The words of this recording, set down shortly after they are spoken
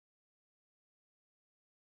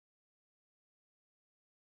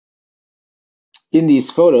In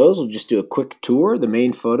these photos, we'll just do a quick tour. The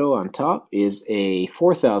main photo on top is a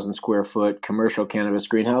 4,000 square foot commercial cannabis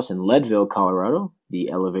greenhouse in Leadville, Colorado.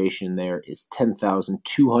 The elevation there is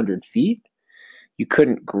 10,200 feet. You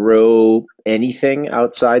couldn't grow anything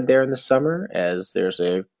outside there in the summer, as there's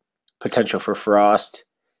a potential for frost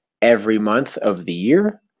every month of the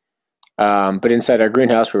year. But inside our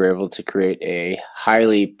greenhouse, we were able to create a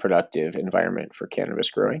highly productive environment for cannabis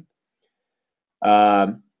growing.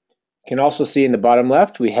 You can also see in the bottom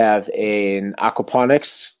left, we have an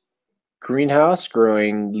aquaponics greenhouse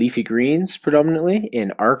growing leafy greens predominantly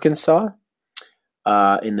in Arkansas.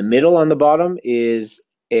 In the middle on the bottom is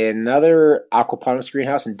another aquaponics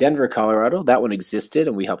greenhouse in Denver, Colorado. That one existed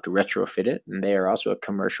and we helped to retrofit it, and they are also a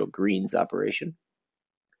commercial greens operation.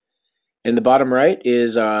 In the bottom right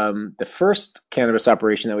is the first cannabis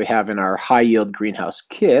operation that we have in our high yield greenhouse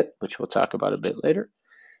kit, which we'll talk about a bit later.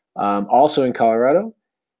 Also in Colorado,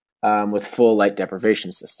 with full light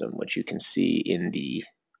deprivation system, which you can see in the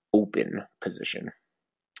open position.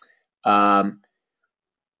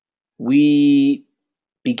 We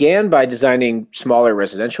began by designing smaller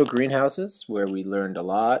residential greenhouses where we learned a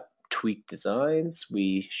lot, tweaked designs.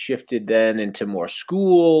 We shifted then into more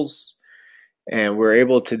schools, and we're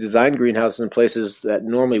able to design greenhouses in places that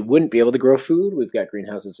normally wouldn't be able to grow food. We've got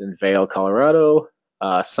greenhouses in Vail, Colorado,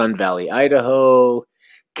 Sun Valley, Idaho,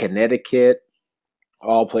 Connecticut,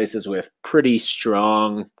 all places with pretty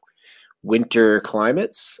strong winter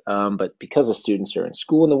climates. But because the students are in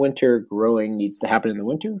school in the winter, growing needs to happen in the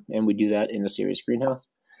winter, and we do that in a Ceres greenhouse.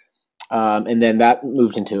 And then that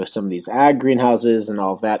moved into some of these ag greenhouses, and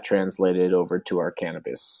all of that translated over to our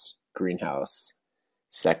cannabis greenhouse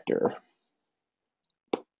sector.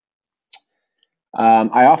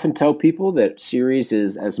 I often tell people that Ceres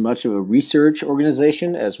is as much of a research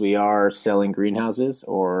organization as we are selling greenhouses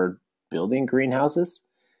or building greenhouses.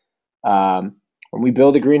 When we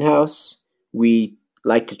build a greenhouse, we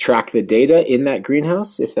like to track the data in that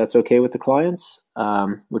greenhouse, if that's okay with the clients,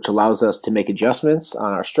 which allows us to make adjustments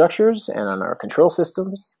on our structures and on our control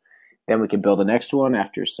systems. Then we can build the next one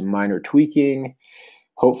after some minor tweaking,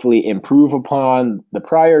 hopefully improve upon the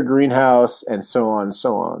prior greenhouse, and so on and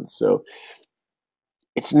so on. So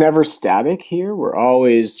it's never static here. We're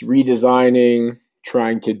always redesigning,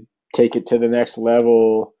 trying to take it to the next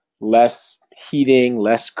level, less heating,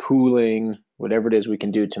 less cooling, whatever it is we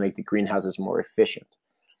can do to make the greenhouses more efficient.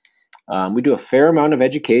 We do a fair amount of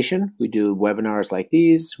education. We do webinars like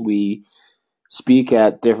these. We speak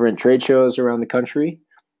at different trade shows around the country.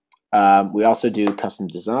 We also do custom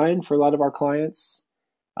design for a lot of our clients.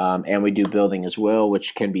 And we do building as well,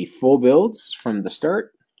 which can be full builds from the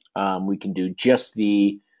start. We can do just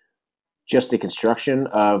the construction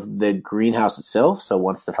of the greenhouse itself. So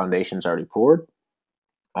once the foundation's already poured,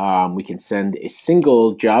 we can send a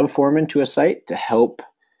single job foreman to a site to help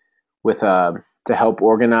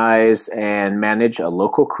organize and manage a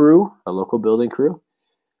local crew, a local building crew.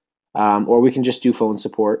 Or we can just do phone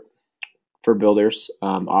support for builders.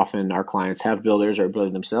 Often our clients have builders or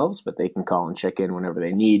building themselves, but they can call and check in whenever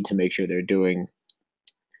they need to make sure they're doing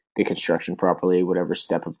the construction properly, whatever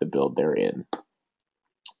step of the build they're in.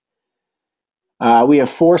 We have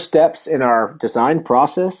 4 steps in our design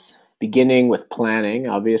process, beginning with planning,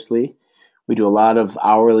 obviously. We do a lot of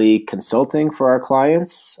hourly consulting for our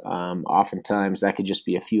clients. Oftentimes that could just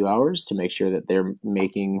be a few hours to make sure that they're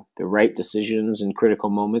making the right decisions in critical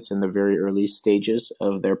moments in the very early stages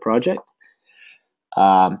of their project.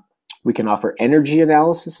 We can offer energy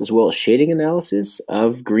analysis as well as shading analysis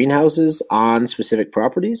of greenhouses on specific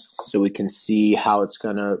properties, so we can see how it's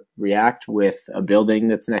going to react with a building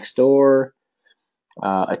that's next door,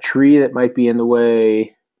 a tree that might be in the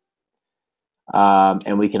way,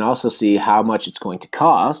 and we can also see how much it's going to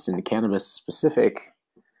cost in the cannabis specific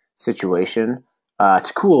situation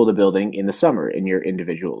to cool the building in the summer in your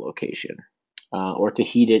individual location, or to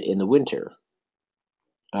heat it in the winter.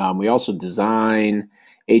 We also design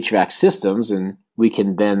HVAC systems, and we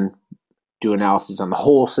can then do analysis on the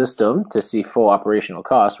whole system to see full operational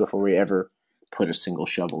costs before we ever put a single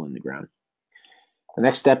shovel in the ground. The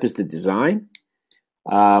next step is the design.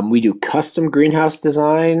 We do custom greenhouse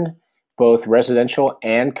design, both residential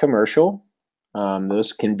and commercial.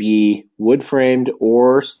 Those can be wood framed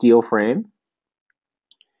or steel frame.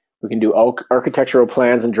 We can do architectural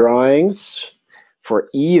plans and drawings for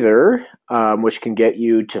either, which can get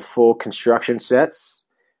you to full construction sets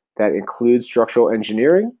that include structural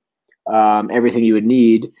engineering, everything you would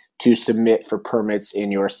need to submit for permits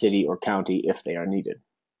in your city or county if they are needed.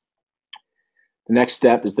 The next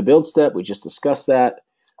step is the build step. We just discussed that.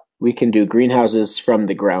 We can do greenhouses from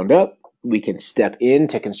the ground up. We can step in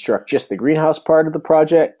to construct just the greenhouse part of the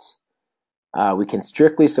project. We can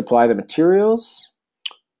strictly supply the materials,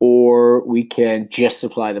 or we can just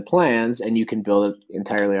supply the plans and you can build it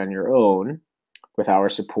entirely on your own with our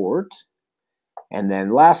support. And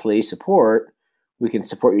then lastly, support. We can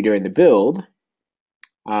support you during the build,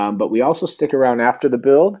 but we also stick around after the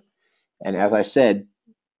build. And as I said,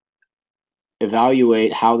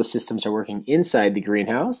 evaluate how the systems are working inside the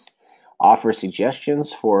greenhouse, offer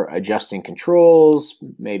suggestions for adjusting controls,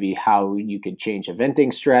 maybe how you could change a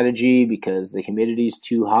venting strategy because the humidity is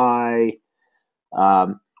too high,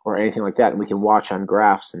 or anything like that. And we can watch on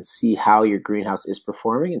graphs and see how your greenhouse is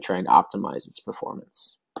performing and try and optimize its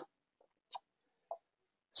performance.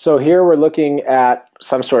 So here we're looking at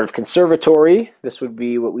some sort of conservatory. This would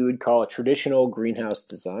be what we would call a traditional greenhouse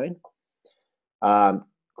design.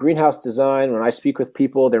 Greenhouse design, when I speak with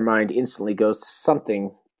people, their mind instantly goes to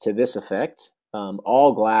something to this effect.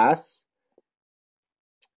 All glass,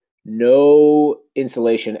 no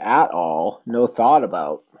insulation at all, no thought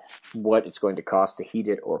about what it's going to cost to heat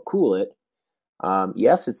it or cool it.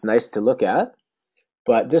 Yes, it's nice to look at,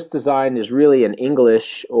 but this design is really an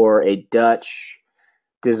English or a Dutch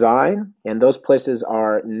design, and those places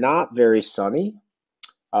are not very sunny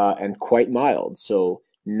and quite mild. So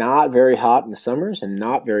not very hot in the summers and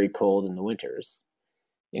not very cold in the winters.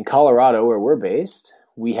 In Colorado, where we're based,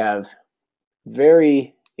 we have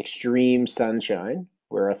very extreme sunshine.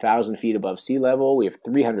 We're 1,000 feet above sea level. We have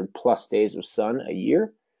 300 plus days of sun a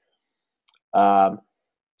year.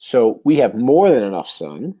 So we have more than enough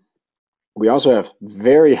sun. We also have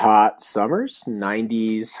very hot summers,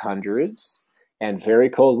 90s, 100s, and very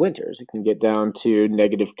cold winters. It can get down to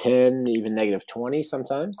 -10, even -20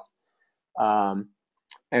 sometimes.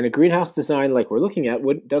 And a greenhouse design like we're looking at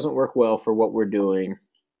doesn't work well for what we're doing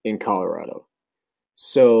in Colorado.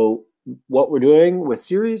 So what we're doing with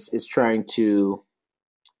Ceres is trying to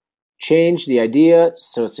change the idea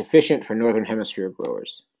so it's efficient for Northern Hemisphere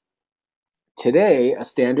growers. Today, a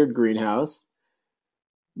standard greenhouse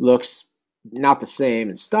looks not the same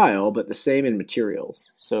in style, but the same in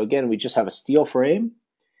materials. So again, we just have a steel frame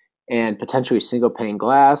and potentially single pane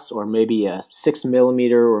glass, or maybe a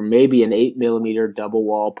 6mm or maybe an 8mm double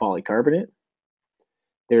wall polycarbonate.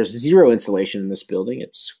 There's zero insulation in this building.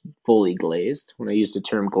 It's fully glazed. When I use the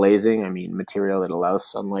term glazing, I mean material that allows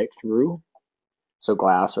sunlight through, so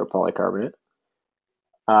glass or polycarbonate.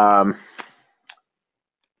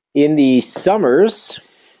 In the summers,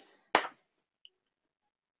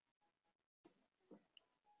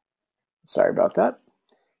 sorry about that.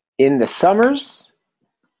 In the summers,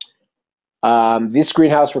 this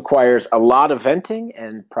greenhouse requires a lot of venting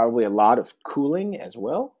and probably a lot of cooling as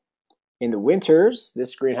well. In the winters,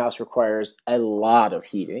 this greenhouse requires a lot of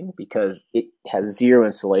heating because it has zero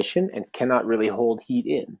insulation and cannot really hold heat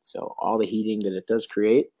in. So all the heating that it does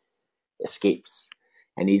create escapes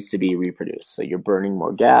and needs to be reproduced. So you're burning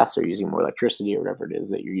more gas or using more electricity or whatever it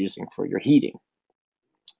is that you're using for your heating.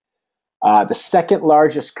 The second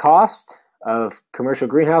largest cost of commercial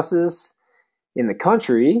greenhouses in the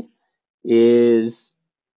country is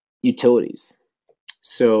utilities.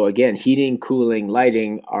 So again, heating, cooling,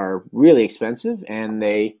 lighting are really expensive, and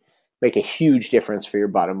they make a huge difference for your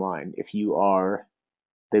bottom line if you are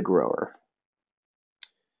the grower.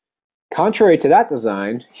 Contrary to that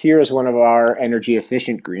design, here is one of our energy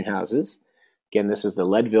efficient greenhouses. Again, this is the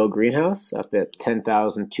Leadville greenhouse up at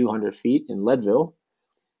 10,200 feet in Leadville.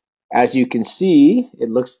 As you can see, it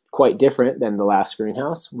looks quite different than the last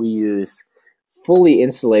greenhouse. We use fully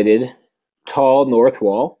insulated, tall north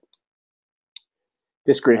wall.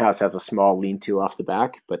 This greenhouse has a small lean-to off the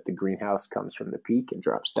back, but the greenhouse comes from the peak and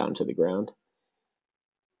drops down to the ground.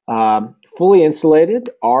 Fully insulated,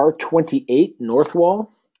 R28 north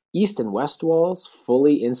wall. East and west walls,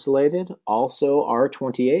 fully insulated, also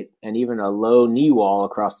R28, and even a low knee wall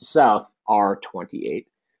across the south, R28,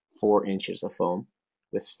 4 inches of foam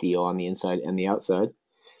with steel on the inside and the outside.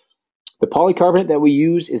 The polycarbonate that we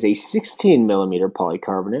use is a 16mm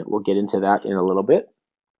polycarbonate. We'll get into that in a little bit,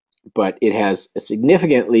 but it has a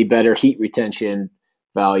significantly better heat retention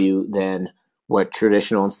value than what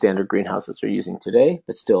traditional and standard greenhouses are using today,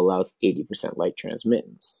 but still allows 80% light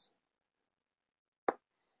transmittance.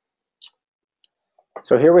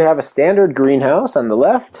 So here we have a standard greenhouse on the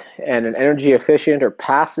left and an energy efficient or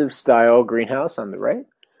passive style greenhouse on the right.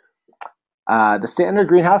 The standard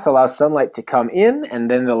greenhouse allows sunlight to come in and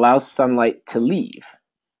then it allows sunlight to leave.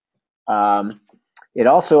 It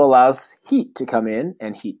also allows heat to come in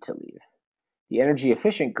and heat to leave. The energy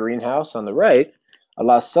efficient greenhouse on the right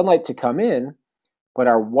allows sunlight to come in, but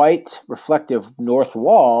our white reflective north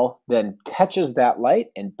wall then catches that light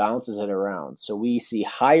and bounces it around. So we see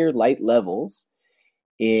higher light levels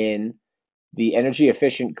in the energy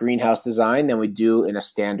efficient greenhouse design than we do in a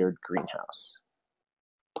standard greenhouse.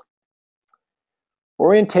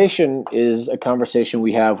 Orientation is a conversation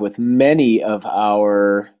we have with many of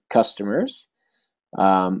our customers.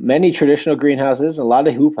 Many traditional greenhouses, a lot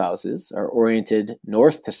of hoop houses, are oriented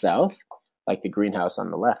north to south, like the greenhouse on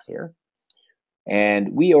the left here.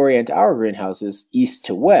 And we orient our greenhouses east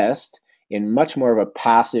to west in much more of a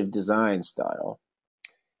passive design style.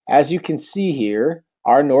 As you can see here,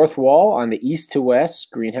 our north wall on the east to west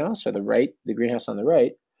greenhouse, or the greenhouse on the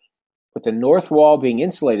right, with the north wall being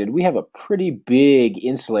insulated, we have a pretty big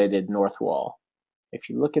insulated north wall. If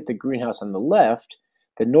you look at the greenhouse on the left,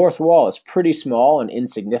 the north wall is pretty small and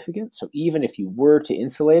insignificant, so even if you were to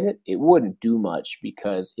insulate it, it wouldn't do much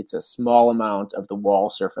because it's a small amount of the wall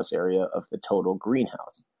surface area of the total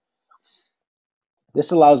greenhouse.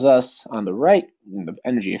 This allows us, on the right, in the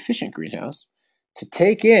energy efficient greenhouse, to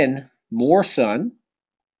take in more sun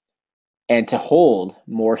and to hold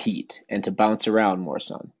more heat and to bounce around more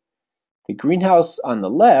sun. The greenhouse on the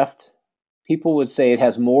left, people would say it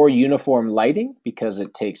has more uniform lighting because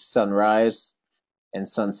it takes sunrise and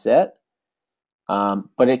sunset,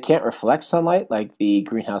 but it can't reflect sunlight like the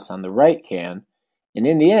greenhouse on the right can. And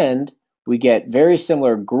in the end, we get very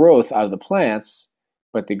similar growth out of the plants,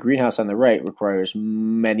 but the greenhouse on the right requires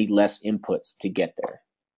many less inputs to get there.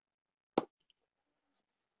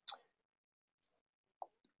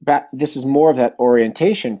 This is more of that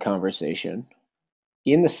orientation conversation.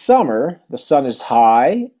 In the summer, the sun is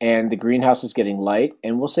high and the greenhouse is getting light,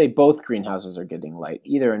 and we'll say both greenhouses are getting light,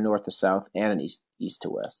 either in north to south and in east to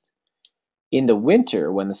west. In the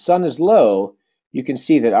winter, when the sun is low, you can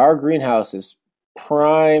see that our greenhouse is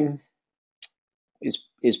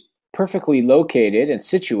perfectly located and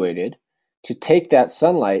situated to take that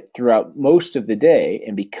sunlight throughout most of the day,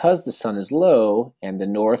 and because the sun is low and the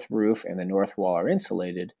north roof and the north wall are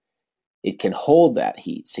insulated, it can hold that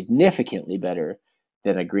heat significantly better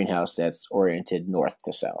than a greenhouse that's oriented north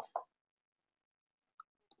to south.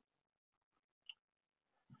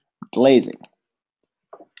 Glazing.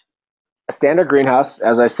 A standard greenhouse,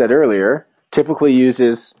 as I said earlier, typically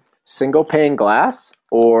uses single pane glass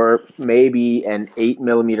or maybe an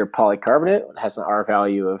 8mm polycarbonate. It has an R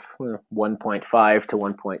value of 1.5 to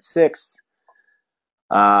 1.6.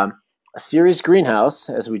 A Ceres greenhouse,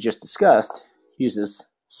 as we just discussed, uses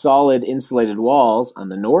solid insulated walls on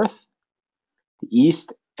the north, the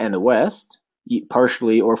east, and the west,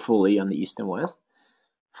 partially or fully on the east and west,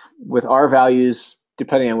 with R values,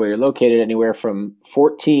 depending on where you're located, anywhere from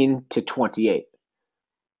 14 to 28.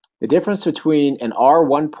 The difference between an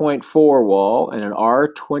R1.4 wall and an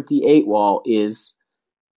R28 wall is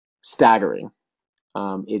staggering.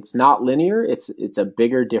 It's not linear. It's a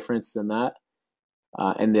bigger difference than that.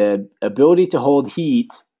 And the ability to hold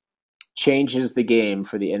heat changes the game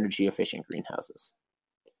for the energy efficient greenhouses.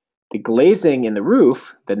 The glazing in the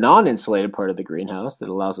roof, the non-insulated part of the greenhouse that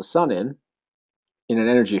allows the sun in an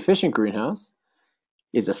energy efficient greenhouse,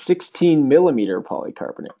 is a 16mm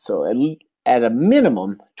polycarbonate. So at a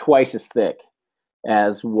minimum, twice as thick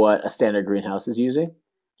as what a standard greenhouse is using.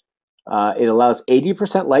 It allows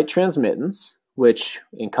 80% light transmittance, which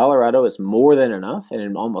in Colorado is more than enough, and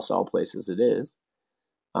in almost all places it is.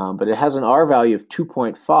 But it has an R value of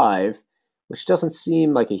 2.5, which doesn't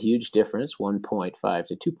seem like a huge difference, 1.5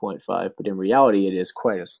 to 2.5, but in reality it is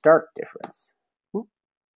quite a stark difference.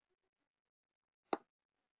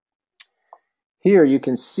 Here you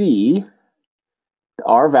can see the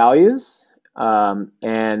R values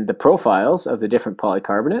and the profiles of the different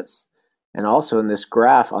polycarbonates, and also in this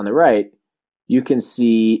graph on the right, you can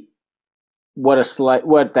see what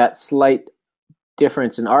that slight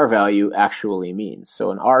difference in R value actually means.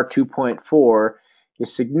 So an R2.4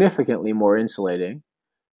 is significantly more insulating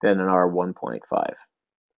than an R1.5.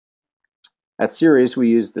 At Ceres, we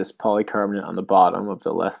use this polycarbonate on the bottom of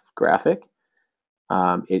the left graphic.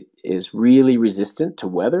 It is really resistant to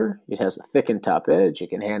weather. It has a thickened top edge. It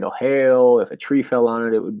can handle hail. If a tree fell on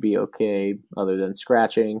it, it would be okay, other than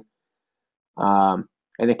scratching. And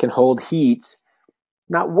it can hold heat,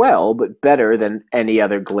 not well, but better than any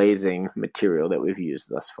other glazing material that we've used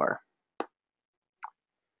thus far.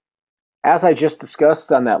 As I just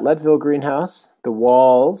discussed on that Leadville greenhouse, the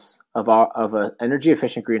walls of an energy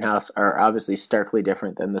efficient greenhouse are obviously starkly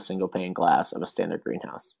different than the single pane glass of a standard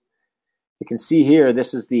greenhouse. You can see here,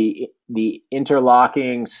 this is the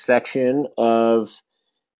interlocking section of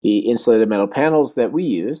the insulated metal panels that we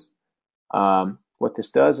use. What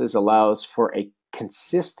this does is allows for a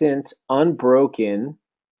consistent, unbroken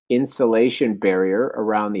insulation barrier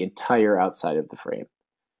around the entire outside of the frame.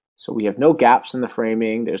 So we have no gaps in the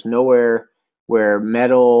framing. There's nowhere where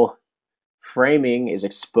metal framing is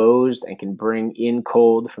exposed and can bring in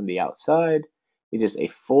cold from the outside. It is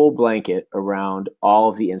a full blanket around all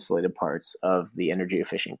of the insulated parts of the energy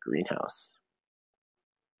efficient greenhouse.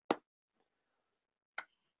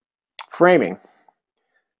 Framing.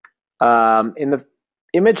 In the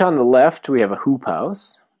image on the left, we have a hoop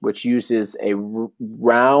house, which uses a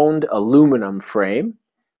round aluminum frame,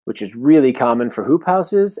 which is really common for hoop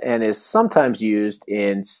houses and is sometimes used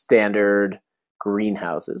in standard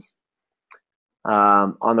greenhouses.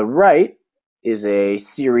 On the right is a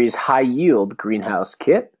Ceres high-yield greenhouse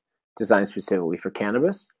kit designed specifically for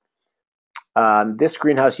cannabis. This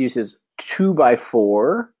greenhouse uses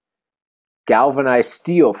 2x4 galvanized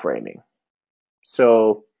steel framing.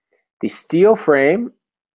 So the steel frame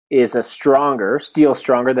is steel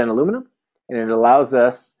stronger than aluminum, and it allows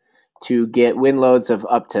us to get wind loads of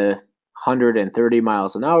up to 130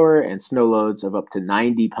 miles an hour and snow loads of up to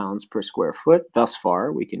 90 pounds per square foot. Thus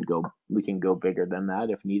far, we can go bigger than that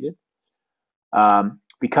if needed,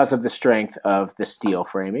 because of the strength of the steel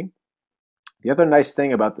framing. The other nice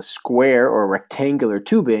thing about the square or rectangular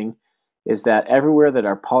tubing is that everywhere that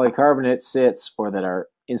our polycarbonate sits or that our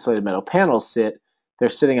insulated metal panels sit, they're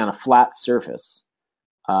sitting on a flat surface,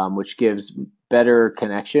 which gives better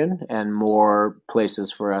connection and more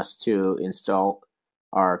places for us to install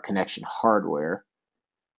our connection hardware.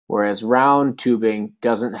 Whereas round tubing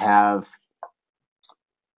doesn't have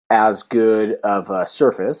as good of a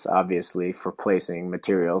surface, obviously, for placing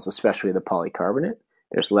materials, especially the polycarbonate.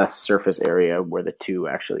 There's less surface area where the two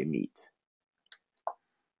actually meet.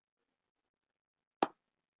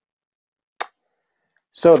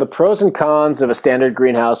 So the pros and cons of a standard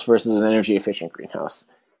greenhouse versus an energy efficient greenhouse.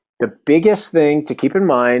 The biggest thing to keep in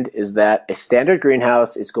mind is that a standard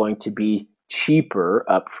greenhouse is going to be cheaper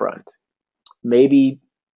up front. Maybe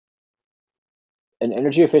an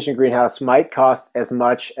energy efficient greenhouse might cost as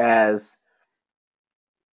much as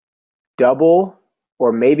double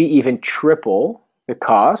or maybe even triple the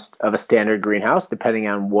cost of a standard greenhouse, depending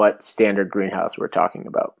on what standard greenhouse we're talking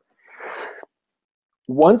about.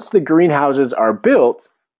 Once the greenhouses are built,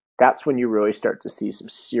 that's when you really start to see some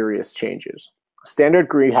serious changes. A standard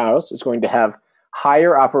greenhouse is going to have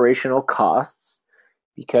higher operational costs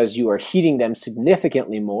because you are heating them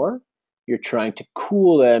significantly more. You're trying to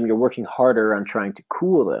cool them. You're working harder on trying to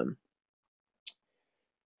cool them.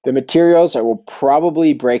 The materials will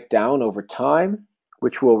probably break down over time,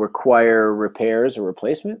 which will require repairs or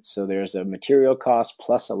replacement. So there's a material cost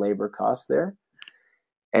plus a labor cost there.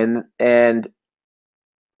 And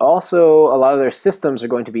also, a lot of their systems are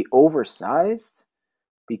going to be oversized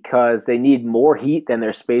because they need more heat than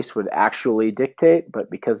their space would actually dictate, but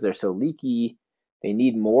because they're so leaky, they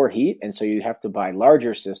need more heat, and so you have to buy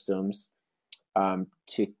larger systems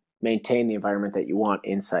to maintain the environment that you want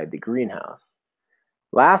inside the greenhouse.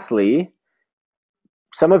 Lastly,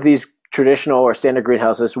 some of these traditional or standard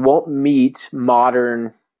greenhouses won't meet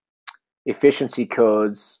modern efficiency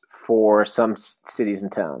codes for some cities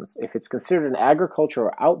and towns. If it's considered an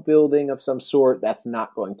agricultural outbuilding of some sort, that's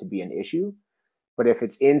not going to be an issue. But if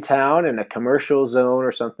it's in town in a commercial zone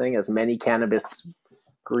or something, as many cannabis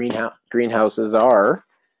greenhouses are,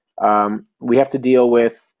 we have to deal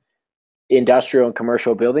with industrial and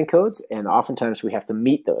commercial building codes, and oftentimes we have to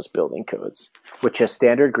meet those building codes, which a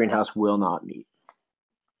standard greenhouse will not meet.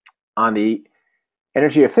 On the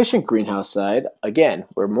energy efficient greenhouse side, again,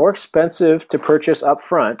 we're more expensive to purchase up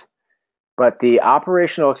front, but the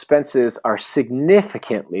operational expenses are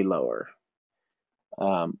significantly lower.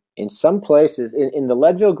 In some places, in the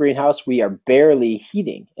Leadville greenhouse, we are barely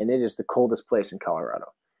heating, and it is the coldest place in Colorado.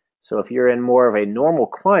 So if you're in more of a normal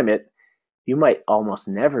climate, you might almost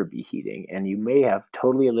never be heating, and you may have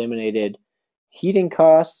totally eliminated heating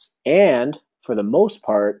costs and, for the most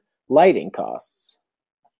part, lighting costs.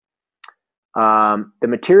 The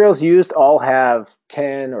materials used all have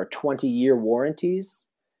 10 or 20-year warranties,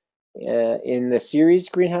 in the Ceres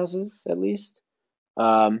greenhouses, at least.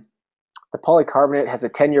 The polycarbonate has a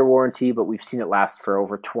 10-year warranty, but we've seen it last for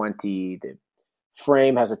over 20. The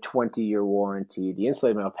frame has a 20-year warranty. The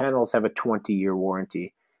insulated metal panels have a 20-year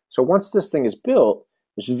warranty. So once this thing is built,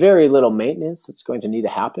 there's very little maintenance that's going to need to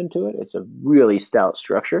happen to it. It's a really stout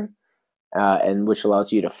structure, and which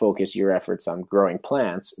allows you to focus your efforts on growing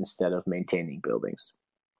plants instead of maintaining buildings.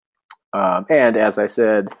 And as I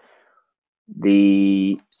said,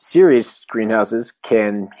 the Ceres greenhouses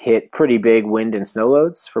can hit pretty big wind and snow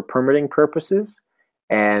loads for permitting purposes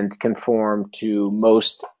and conform to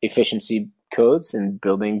most efficiency codes in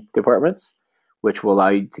building departments, which will allow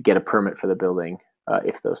you to get a permit for the building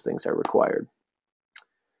if those things are required.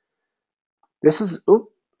 This is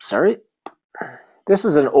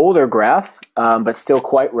an older graph, but still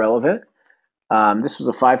quite relevant. This was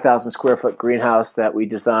a 5,000 square foot greenhouse that we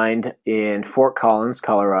designed in Fort Collins,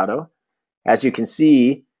 Colorado. As you can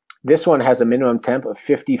see, this one has a minimum temp of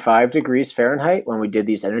 55 degrees Fahrenheit when we did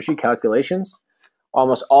these energy calculations.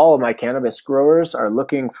 Almost all of my cannabis growers are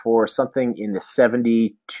looking for something in the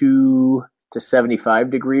 72 to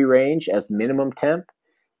 75 degree range as minimum temp,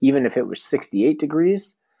 even if it was 68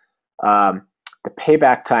 degrees. The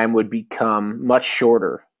payback time would become much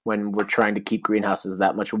shorter when we're trying to keep greenhouses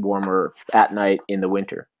that much warmer at night in the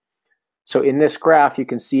winter. So in this graph, you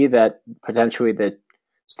can see that potentially the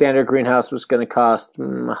standard greenhouse was going to cost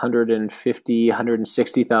 $150,000,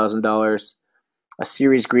 $160,000. A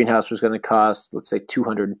Ceres greenhouse was going to cost, let's say,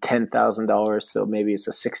 $210,000. So maybe it's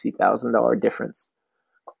a $60,000 difference.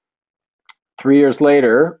 3 years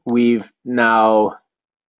later, we've now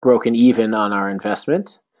broken even on our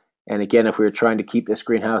investment. And again, if we were trying to keep this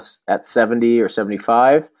greenhouse at 70 or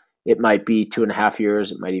 75, it might be 2.5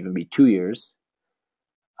 years. It might even be 2 years.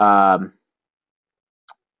 And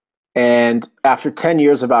after 10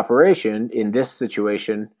 years of operation in this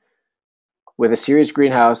situation, with a Ceres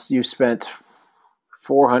greenhouse, you've spent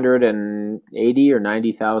 $480,000 or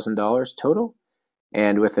 $90,000 total.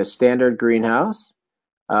 And with a standard greenhouse,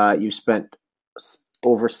 you spent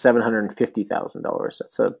over $750,000.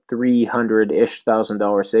 That's a $300-ish thousand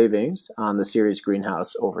savings on the Ceres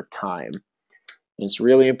greenhouse over time. And it's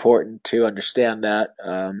really important to understand that.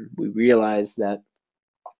 We realize that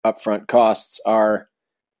upfront costs are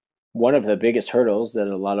one of the biggest hurdles that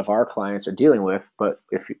a lot of our clients are dealing with. But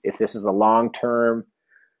if this is a long-term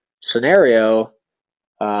scenario,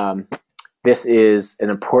 this is an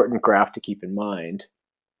important graph to keep in mind.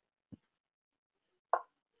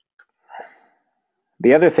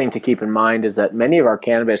 The other thing to keep in mind is that many of our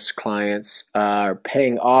cannabis clients are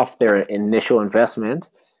paying off their initial investment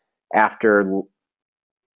after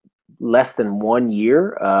less than 1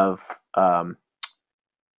 year of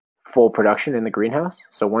full production in the greenhouse.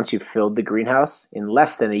 So once you've filled the greenhouse, in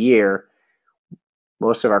less than a year,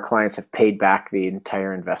 most of our clients have paid back the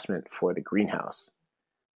entire investment for the greenhouse,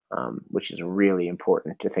 which is really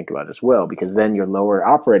important to think about as well, because then your lower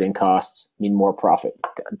operating costs mean more profit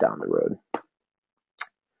down the road.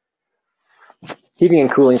 Heating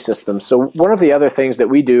and cooling systems. So one of the other things that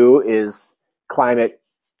we do is climate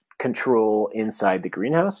control inside the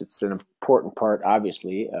greenhouse. It's an important part,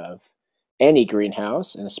 obviously, of any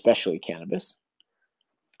greenhouse, and especially cannabis.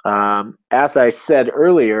 As I said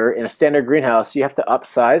earlier, in a standard greenhouse, you have to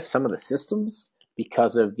upsize some of the systems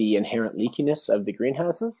because of the inherent leakiness of the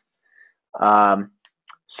greenhouses.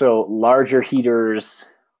 So larger heaters,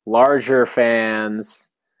 larger fans,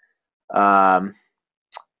 and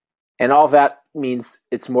all that means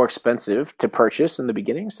it's more expensive to purchase in the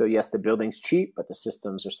beginning. So yes, the building's cheap, but the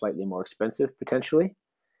systems are slightly more expensive potentially.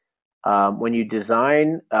 When you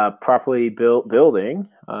design a properly built building,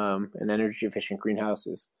 an energy efficient greenhouse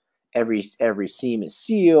is every seam is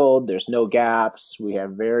sealed. There's no gaps. We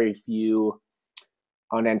have very few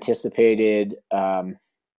unanticipated air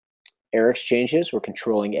exchanges. We're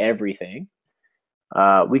controlling everything.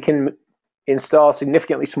 We can install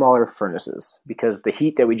significantly smaller furnaces because the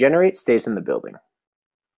heat that we generate stays in the building.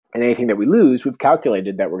 And anything that we lose, we've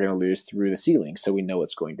calculated that we're going to lose through the ceiling, so we know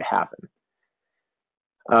what's going to happen.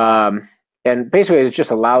 And basically, it just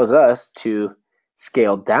allows us to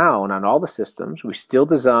scale down on all the systems. We still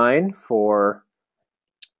design for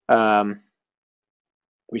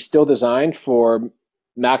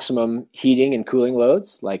maximum heating and cooling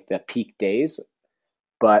loads, like the peak days,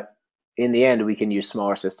 but in the end, we can use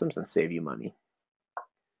smaller systems and save you money.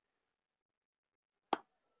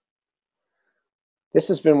 This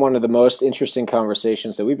has been one of the most interesting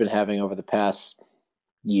conversations that we've been having over the past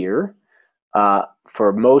year.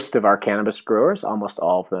 For most of our cannabis growers, almost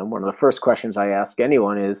all of them, one of the first questions I ask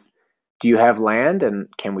anyone is, do you have land and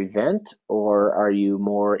can we vent? Or are you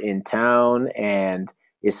more in town and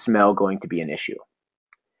is smell going to be an issue?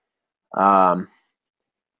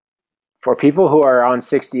 For people who are on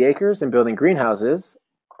 60 acres and building greenhouses,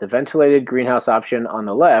 the ventilated greenhouse option on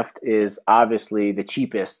the left is obviously the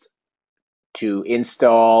cheapest to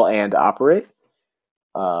install and operate.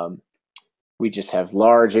 We just have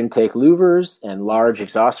large intake louvers and large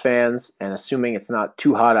exhaust fans, and assuming it's not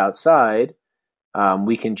too hot outside,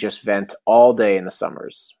 we can just vent all day in the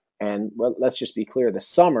summers. And let's just be clear, the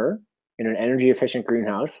summer in an energy efficient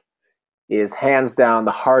greenhouse is hands down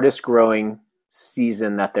the hardest growing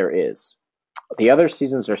season that there is. The other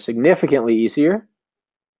seasons are significantly easier.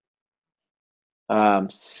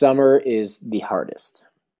 Summer is the hardest.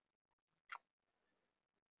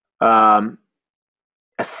 A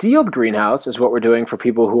sealed greenhouse is what we're doing for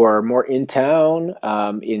people who are more in town,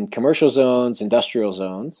 in commercial zones, industrial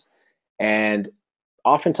zones, And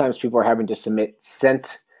oftentimes people are having to submit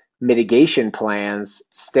scent mitigation plans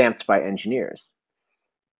stamped by engineers.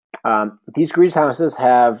 These greenhouses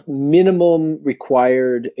have minimum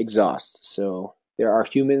required exhaust. So there are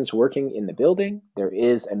humans working in the building. There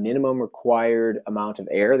is a minimum required amount of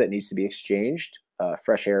air that needs to be exchanged,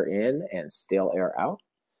 fresh air in and stale air out.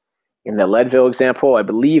 In the Leadville example, I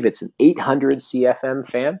believe it's an 800 CFM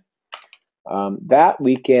fan. That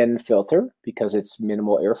we can filter because it's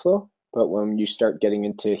minimal airflow. But when you start getting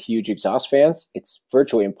into huge exhaust fans, it's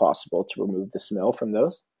virtually impossible to remove the smell from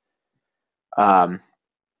those.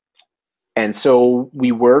 And so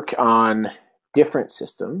we work on different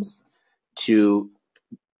systems to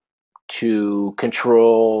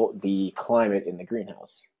control the climate in the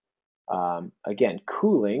greenhouse. Again,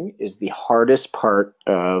 cooling is the hardest part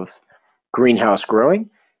of greenhouse growing.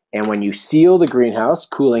 And when you seal the greenhouse,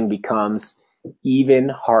 cooling becomes even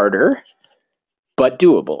harder, but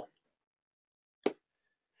doable.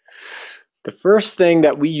 The first thing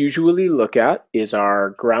that we usually look at is our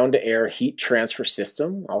ground-to-air heat transfer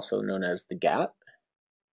system, also known as the GAT.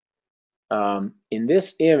 In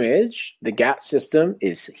this image, the GAT system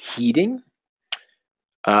is heating,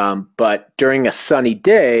 but during a sunny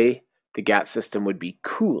day, the GAT system would be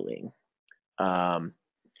cooling.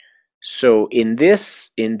 So in this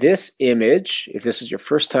image, if this is your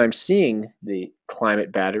first time seeing the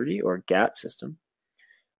climate battery or GAT system,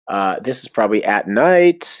 this is probably at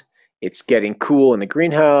night. It's getting cool in the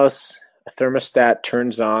greenhouse. A thermostat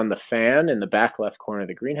turns on the fan in the back left corner of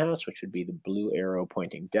the greenhouse, which would be the blue arrow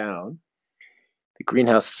pointing down. The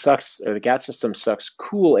greenhouse sucks, or the GAT system sucks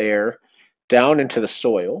cool air down into the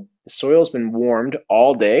soil. The soil's been warmed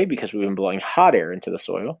all day because we've been blowing hot air into the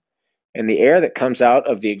soil. And the air that comes out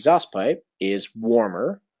of the exhaust pipe is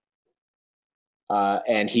warmer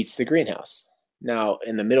and heats the greenhouse. Now,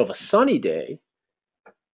 in the middle of a sunny day,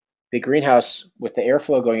 the greenhouse, with the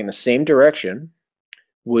airflow going in the same direction,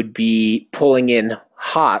 would be pulling in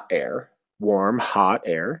hot air, warm, hot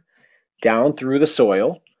air, down through the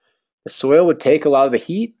soil. The soil would take a lot of the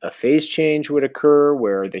heat. A phase change would occur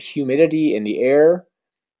where the humidity in the air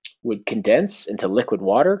would condense into liquid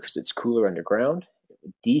water because it's cooler underground. It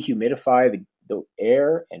would dehumidify the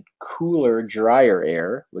air, and cooler, drier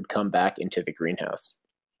air would come back into the greenhouse.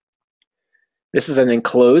 This is an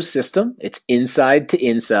enclosed system. It's inside to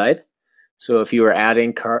inside. So if you were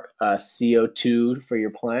adding CO2 for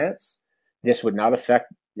your plants, this would not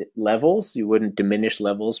affect levels. You wouldn't diminish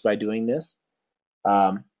levels by doing this.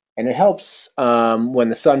 And it helps when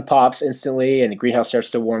the sun pops instantly and the greenhouse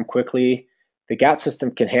starts to warm quickly. The GAT system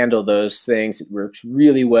can handle those things. It works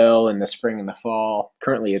really well in the spring and the fall.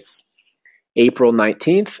 Currently, it's April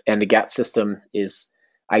 19th, and the GAT system is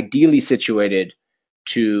ideally situated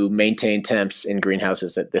to maintain temps in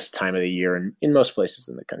greenhouses at this time of the year and in most places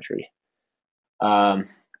in the country.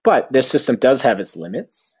 But this system does have its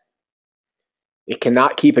limits. It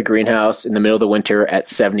cannot keep a greenhouse in the middle of the winter at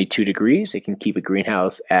 72 degrees. It can keep a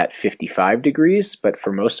greenhouse at 55 degrees, but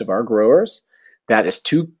for most of our growers, that is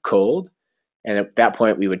too cold. And at that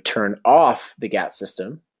point, we would turn off the GAT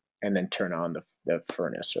system and then turn on the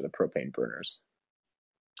furnace or the propane burners.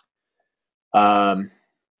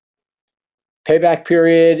 Payback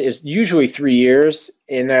period is usually 3 years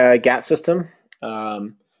in a GAT system.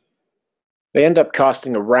 They end up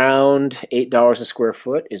costing around $8 a square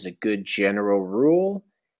foot is a good general rule.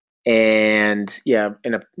 And yeah,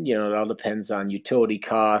 it all depends on utility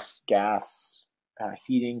costs, gas,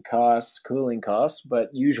 heating costs, cooling costs, but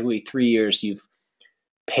usually 3 years you've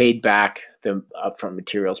paid back the upfront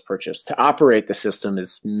materials purchased. To operate the system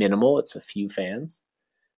is minimal. It's a few fans,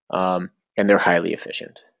 and they're highly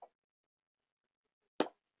efficient.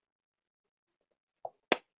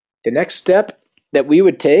 The next step that we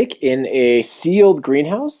would take in a sealed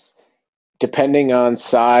greenhouse, depending on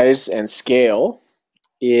size and scale,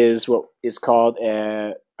 is what is called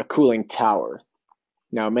a cooling tower.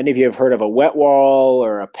 Now, many of you have heard of a wet wall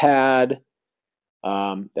or a pad.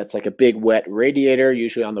 That's like a big wet radiator,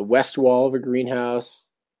 usually on the west wall of a greenhouse.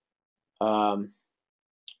 And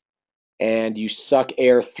you suck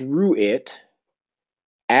air through it,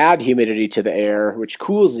 add humidity to the air, which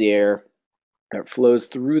cools the air, that flows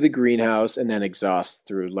through the greenhouse and then exhausts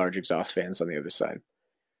through large exhaust fans on the other side.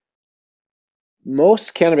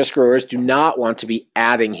 Most cannabis growers do not want to be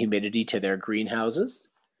adding humidity to their greenhouses.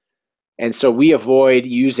 And so we avoid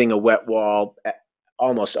using a wet wall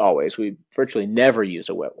almost always. We virtually never use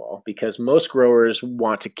a wet wall because most growers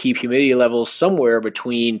want to keep humidity levels somewhere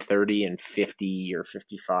between 30 and 50 or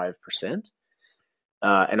 55%.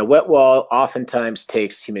 And a wet wall oftentimes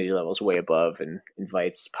takes humidity levels way above and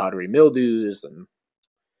invites powdery mildews and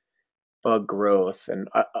bug growth and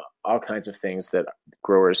all kinds of things that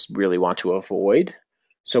growers really want to avoid.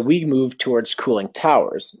 So we moved towards cooling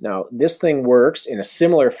towers. Now, this thing works in a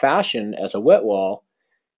similar fashion as a wet wall,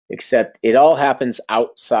 except it all happens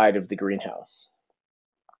outside of the greenhouse.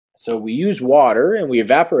 So we use water and we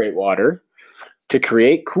evaporate water to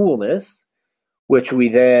create coolness, which we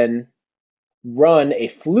then run a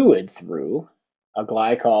fluid through, a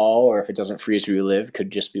glycol, or if it doesn't freeze where you live,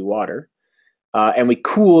 could just be water, and we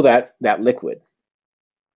cool that liquid.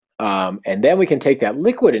 And then we can take that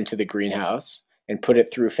liquid into the greenhouse and put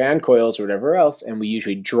it through fan coils or whatever else, and we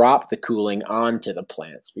usually drop the cooling onto the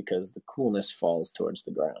plants because the coolness falls towards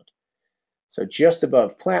the ground. So just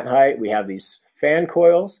above plant height, we have these fan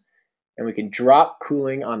coils, and we can drop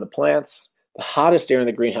cooling on the plants. The hottest air in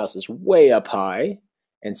the greenhouse is way up high,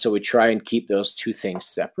 and so we try and keep those two things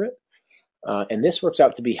separate. And this works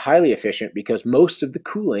out to be highly efficient because most of the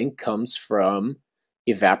cooling comes from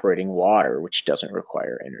evaporating water, which doesn't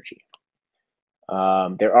require energy.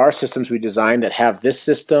 There are systems we designed that have this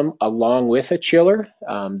system along with a chiller.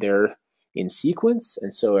 They're in sequence,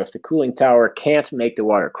 and so if the cooling tower can't make the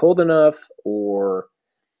water cold enough or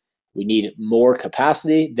we need more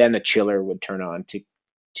capacity, then a chiller would turn on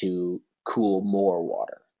to cool more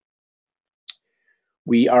water.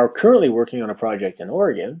 We are currently working on a project in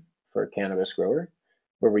Oregon for a cannabis grower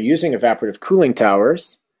where we're using evaporative cooling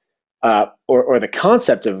towers, or the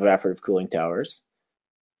concept of evaporative cooling towers.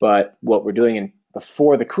 But what we're doing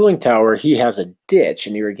before the cooling tower, he has a ditch,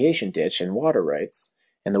 an irrigation ditch and water rights.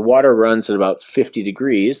 And the water runs at about 50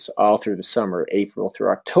 degrees all through the summer, April through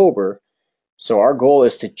October. So our goal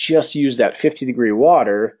is to just use that 50-degree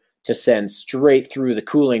water to send straight through the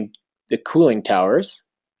cooling towers,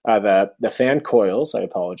 the fan coils, I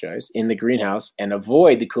apologize, in the greenhouse, and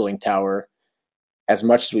avoid the cooling tower as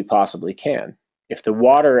much as we possibly can. If the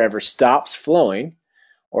water ever stops flowing,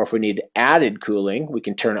 or if we need added cooling, we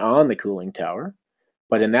can turn on the cooling tower.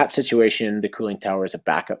 But in that situation, the cooling tower is a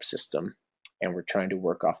backup system, and we're trying to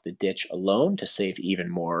work off the ditch alone to save even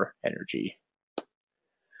more energy.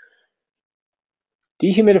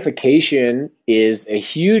 Dehumidification is a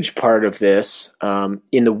huge part of this.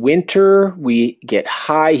 In the winter, we get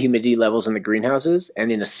high humidity levels in the greenhouses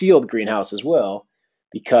and in a sealed greenhouse as well,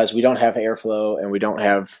 because we don't have airflow and we don't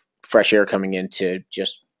have fresh air coming in to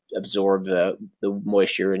just absorb the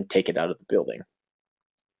moisture and take it out of the building.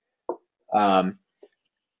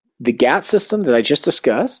 The GAT system that I just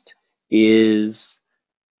discussed is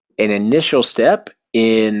an initial step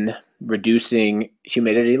in reducing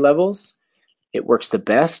humidity levels. It works the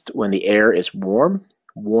best when the air is warm.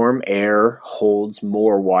 Warm air holds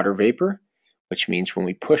more water vapor, which means when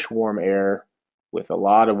we push warm air with a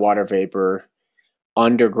lot of water vapor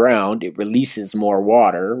underground, it releases more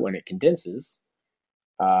water when it condenses,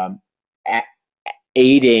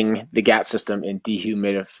 aiding the GAT system in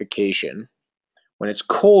dehumidification. When it's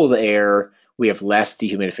cold air, we have less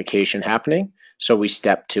dehumidification happening, so we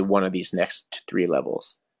step to one of these next three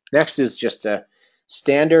levels. Next is just a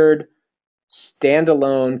standard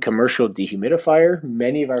standalone commercial dehumidifier.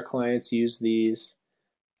 Many of our clients use these.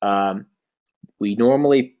 We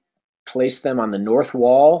normally place them on the north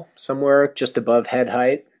wall, somewhere just above head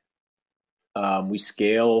height. We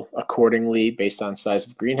scale accordingly based on size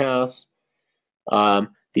of greenhouse.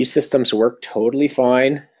 These systems work totally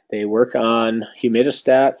fine. They work on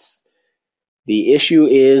humidistats. The issue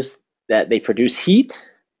is that they produce heat,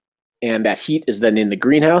 and that heat is then in the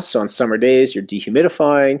greenhouse. So on summer days, you're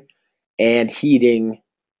dehumidifying and heating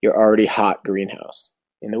your already hot greenhouse.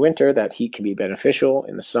 In the winter, that heat can be beneficial.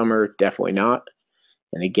 In the summer, definitely not.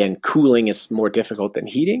 And again, cooling is more difficult than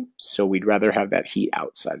heating, so we'd rather have that heat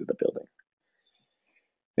outside of the building.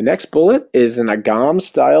 The next bullet is an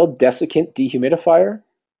Agam-style desiccant dehumidifier.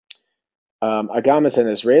 Agam is an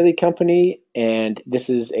Israeli company, and this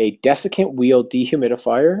is a desiccant wheel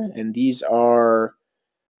dehumidifier, and these are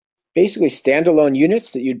basically standalone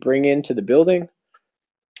units that you'd bring into the building,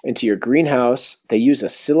 into your greenhouse. They use a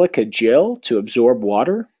silica gel to absorb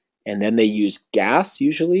water, and then they use gas,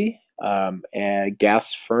 usually, a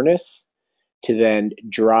gas furnace, to then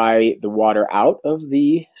dry the water out of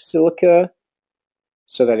the silica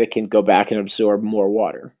so that it can go back and absorb more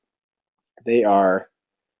water. They are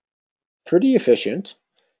pretty efficient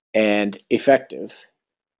and effective.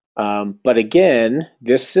 But again,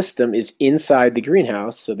 this system is inside the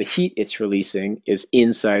greenhouse, so the heat it's releasing is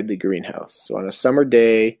inside the greenhouse. So on a summer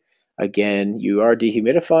day, again, you are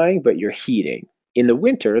dehumidifying, but you're heating. In the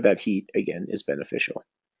winter, that heat, again, is beneficial.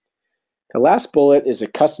 The last bullet is a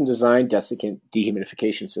custom-designed desiccant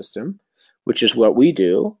dehumidification system, which is what we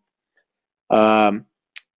do.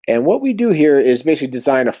 And what we do here is basically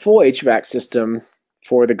design a full HVAC system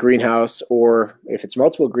for the greenhouse, or if it's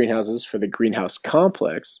multiple greenhouses, for the greenhouse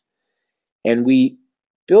complex. And we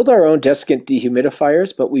build our own desiccant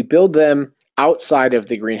dehumidifiers, but we build them outside of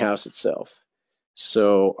the greenhouse itself.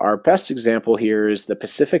 So our best example here is the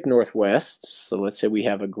Pacific Northwest. So let's say we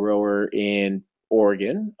have a grower in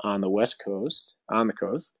Oregon on the west coast, and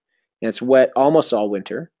it's wet almost all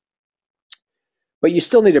winter. But you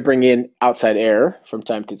still need to bring in outside air from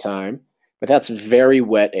time to time, but that's very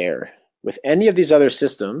wet air. With any of these other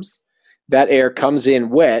systems, that air comes in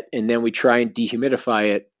wet, and then we try and dehumidify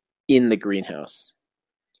it in the greenhouse.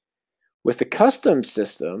 With the custom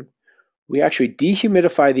system, we actually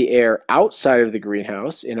dehumidify the air outside of the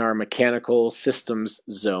greenhouse in our mechanical systems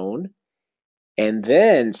zone, and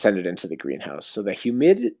then send it into the greenhouse. So the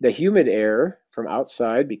humid air from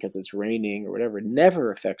outside, because it's raining or whatever,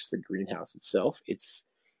 never affects the greenhouse itself. It's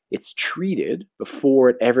treated before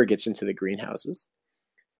it ever gets into the greenhouses.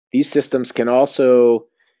 These systems can also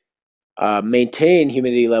maintain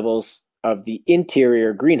humidity levels of the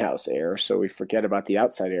interior greenhouse air, so we forget about the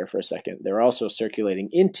outside air for a second. They're also circulating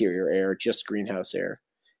interior air, just greenhouse air,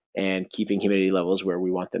 and keeping humidity levels where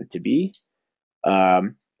we want them to be.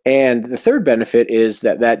 And the third benefit is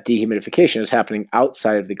that dehumidification is happening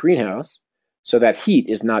outside of the greenhouse, so that heat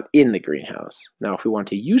is not in the greenhouse. Now, if we want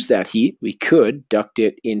to use that heat, we could duct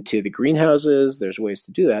it into the greenhouses. There's ways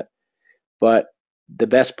to do that. But the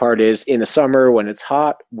best part is in the summer when it's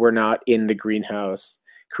hot, we're not in the greenhouse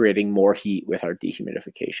creating more heat with our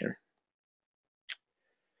dehumidification.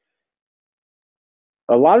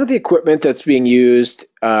 A lot of the equipment that's being used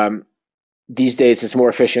these days is more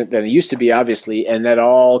efficient than it used to be, obviously, and that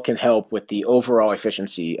all can help with the overall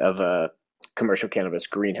efficiency of a commercial cannabis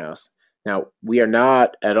greenhouse. Now, we are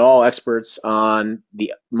not at all experts on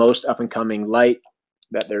the most up-and-coming light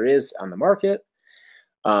that there is on the market,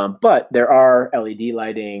 but there are LED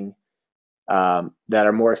lighting that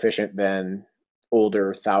are more efficient than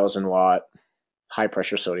older 1,000-watt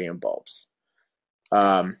high-pressure sodium bulbs.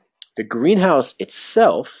 The greenhouse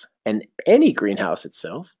itself, and any greenhouse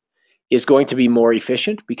itself, is going to be more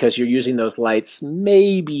efficient because you're using those lights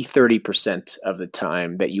maybe 30% of the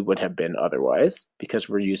time that you would have been otherwise, because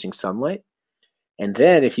we're using sunlight. And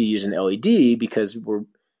then if you use an LED, because we're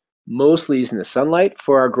mostly using the sunlight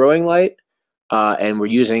for our growing light, and we're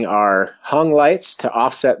using our hung lights to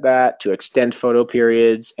offset that, to extend photo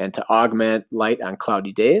periods, and to augment light on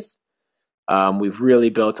cloudy days, we've really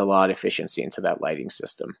built a lot of efficiency into that lighting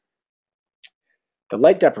system. The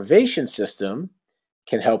light deprivation system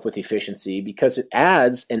can help with efficiency because it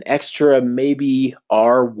adds an extra maybe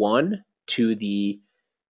R1 to the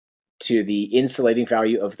insulating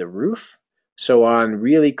value of the roof. So on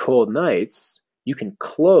really cold nights, you can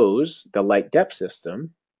close the light dep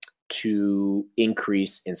system to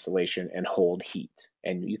increase insulation and hold heat.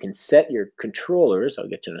 And you can set your controllers, I'll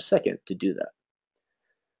get to in a second, to do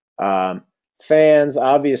that. Fans,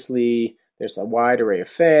 obviously, there's a wide array of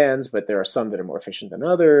fans, but there are some that are more efficient than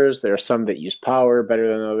others. There are some that use power better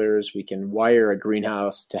than others. We can wire a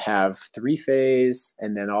greenhouse to have 3-phase,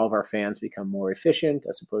 and then all of our fans become more efficient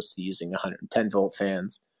as opposed to using 110-volt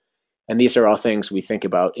fans. And these are all things we think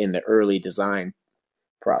about in the early design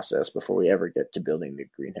process before we ever get to building the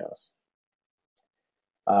greenhouse.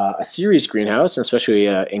 A Ceres greenhouse, especially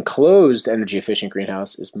an enclosed energy efficient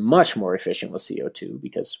greenhouse, is much more efficient with CO2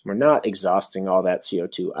 because we're not exhausting all that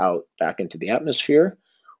CO2 out back into the atmosphere.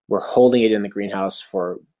 We're holding it in the greenhouse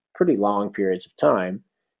for pretty long periods of time,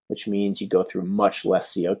 which means you go through much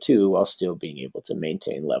less CO2 while still being able to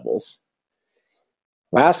maintain levels.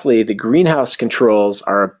 Lastly, the greenhouse controls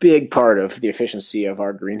are a big part of the efficiency of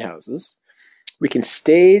our greenhouses. We can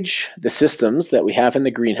stage the systems that we have in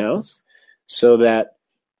the greenhouse so that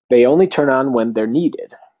they only turn on when they're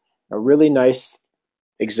needed. A really nice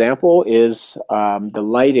example is the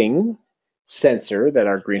lighting sensor that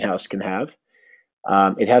our greenhouse can have.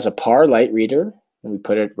 It has a PAR light reader, and we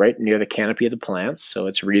put it right near the canopy of the plants, so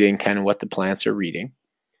it's reading kind of what the plants are reading.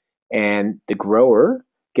 And the grower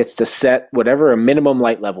gets to set whatever a minimum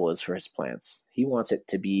light level is for his plants. He wants it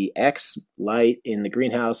to be X light in the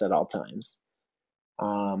greenhouse at all times.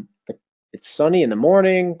 It's sunny in the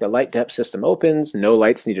morning, the light dep system opens, no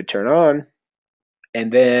lights need to turn on, and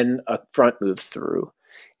then a front moves through,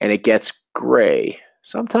 and it gets gray.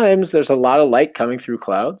 Sometimes there's a lot of light coming through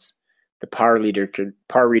clouds. The PAR reader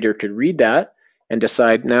could read that and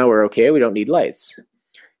decide, now we're okay, we don't need lights.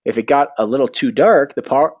 If it got a little too dark, the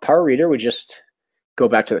PAR reader would just go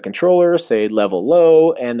back to the controller, say level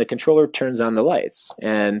low, and the controller turns on the lights.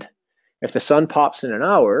 And if the sun pops in an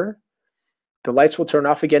hour, the lights will turn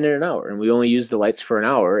off again in an hour, and we only use the lights for an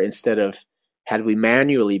hour instead of Had we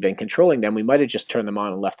manually been controlling them, we might have just turned them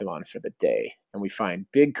on and left them on for the day, and we find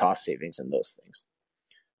big cost savings in those things.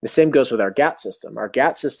 The same goes with our GAT system. Our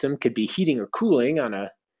GAT system could be heating or cooling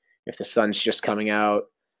if the sun's just coming out,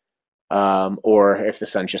 or if the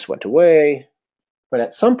sun just went away. But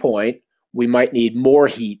at some point, we might need more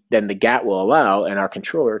heat than the GAT will allow, and our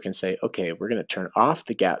controller can say, okay, we're going to turn off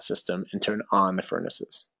the GAT system and turn on the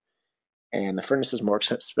furnaces. And the furnace is more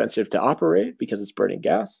expensive to operate because it's burning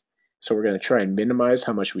gas. So we're going to try and minimize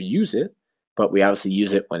how much we use it, but we obviously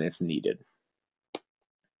use it when it's needed.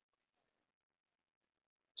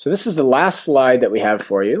 So this is the last slide that we have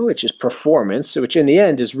for you, which is performance, which in the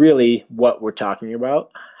end is really what we're talking about,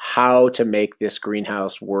 how to make this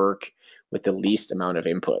greenhouse work with the least amount of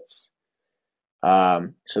inputs.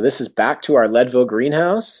 So this is back to our Leadville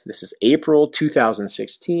greenhouse. This is April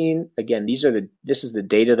 2016. Again, this is the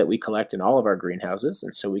data that we collect in all of our greenhouses,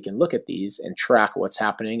 and so we can look at these and track what's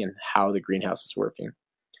happening and how the greenhouse is working.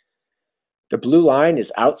 The blue line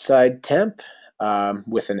is outside temp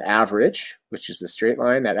with an average, which is the straight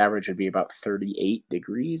line. That average would be about 38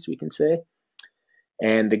 degrees, we can say.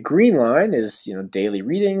 And the green line is, daily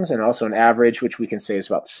readings, and also an average, which we can say is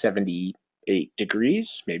about 78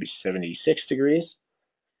 degrees, maybe 76 degrees.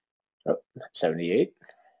 Oh, 78.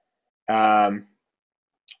 And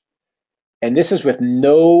this is with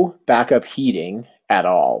no backup heating at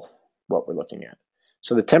all, what we're looking at.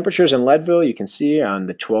 So the temperatures in Leadville, you can see on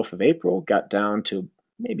the 12th of April, got down to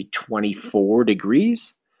maybe 24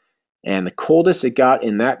 degrees. And the coldest it got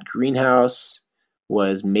in that greenhouse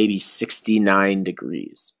was maybe 69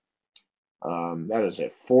 degrees. That is a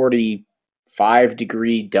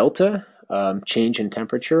 45-degree delta change in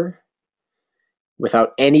temperature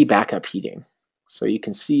without any backup heating. So you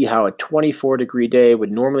can see how a 24-degree day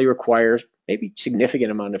would normally require maybe significant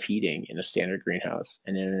amount of heating in a standard greenhouse.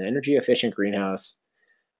 And in an energy-efficient greenhouse,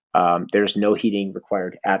 there's no heating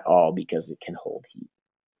required at all because it can hold heat.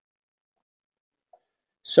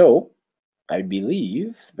 So I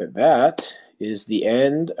believe that is the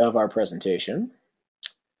end of our presentation.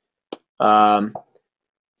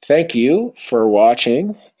 Thank you for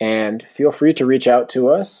watching, and feel free to reach out to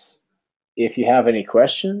us if you have any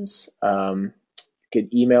questions. You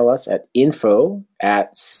could email us at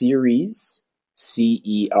info@Ceres,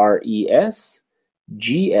 CERES,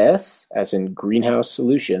 GS, as in greenhouse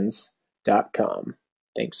solutions.com.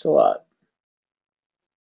 Thanks a lot.